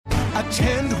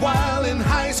Attend while in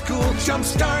high school.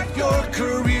 Jumpstart your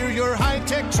career. Your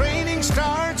high-tech training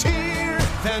starts here.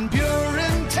 Van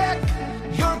Buren Tech.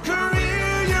 Your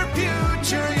career, your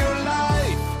future, your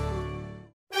life.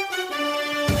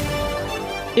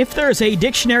 If there's a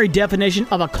dictionary definition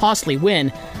of a costly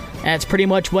win, that's pretty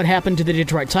much what happened to the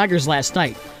Detroit Tigers last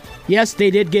night. Yes,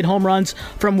 they did get home runs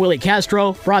from Willie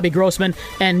Castro, Robbie Grossman,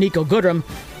 and Nico Goodrum,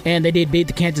 and they did beat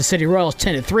the Kansas City Royals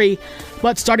 10-3,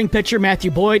 but starting pitcher Matthew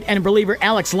Boyd and reliever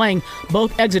Alex Lang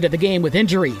both exited the game with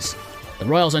injuries. The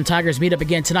Royals and Tigers meet up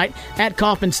again tonight at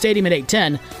Kauffman Stadium at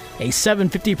 8:10, a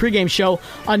 7:50 pregame show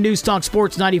on News Talk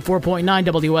Sports 94.9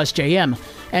 WSJM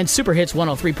and Super Hits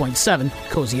 103.7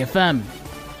 Cozy FM.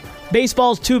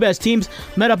 Baseball's two best teams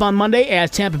met up on Monday as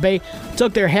Tampa Bay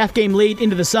took their half-game lead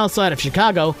into the south side of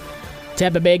Chicago.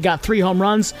 Tampa Bay got 3 home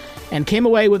runs and came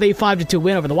away with a 5-2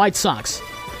 win over the White Sox.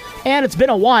 And it's been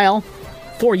a while,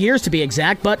 4 years to be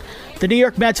exact, but the New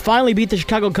York Mets finally beat the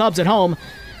Chicago Cubs at home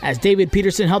as David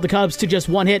Peterson held the Cubs to just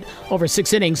 1 hit over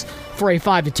 6 innings for a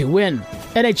 5-2 win.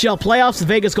 NHL playoffs, the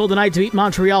Vegas Golden Knights beat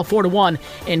Montreal 4-1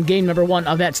 in game number 1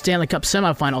 of that Stanley Cup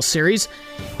semifinal series.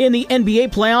 In the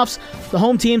NBA playoffs, the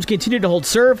home teams continued to hold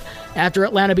serve after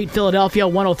Atlanta beat Philadelphia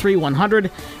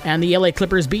 103-100 and the LA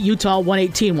Clippers beat Utah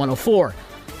 118-104.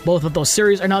 Both of those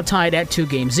series are now tied at 2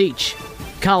 games each.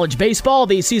 College baseball,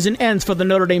 the season ends for the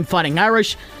Notre Dame Fighting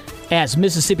Irish as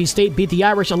Mississippi State beat the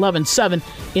Irish 11-7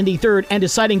 in the third and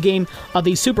deciding game of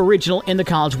the Super Regional in the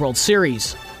College World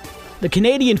Series. The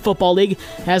Canadian Football League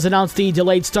has announced the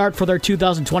delayed start for their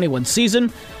 2021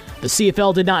 season. The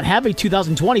CFL did not have a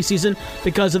 2020 season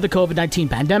because of the COVID-19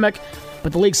 pandemic,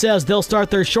 but the league says they'll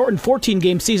start their shortened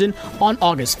 14-game season on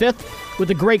August 5th with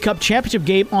the Grey Cup Championship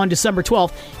game on December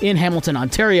 12th in Hamilton,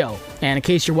 Ontario. And in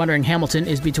case you're wondering, Hamilton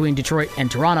is between Detroit and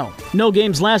Toronto. No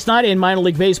games last night in minor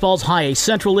league baseball's High A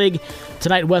Central League.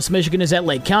 Tonight, West Michigan is at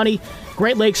Lake County.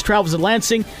 Great Lakes travels to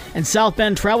Lansing, and South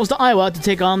Bend travels to Iowa to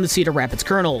take on the Cedar Rapids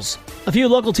Colonels. A few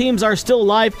local teams are still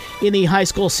alive in the high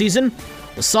school season.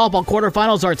 The softball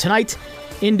quarterfinals are tonight.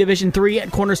 In Division III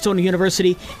at Cornerstone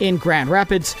University in Grand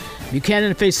Rapids,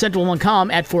 Buchanan face Central Montcalm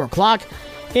at 4 o'clock.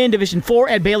 In Division IV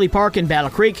at Bailey Park in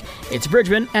Battle Creek, it's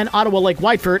Bridgman and Ottawa Lake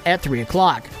Whiteford at 3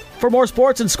 o'clock. For more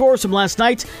sports and scores from last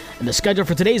night and the schedule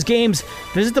for today's games,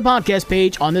 visit the podcast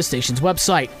page on this station's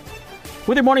website.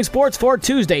 With your morning sports for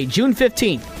Tuesday, June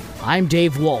 15th, I'm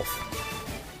Dave Wolf.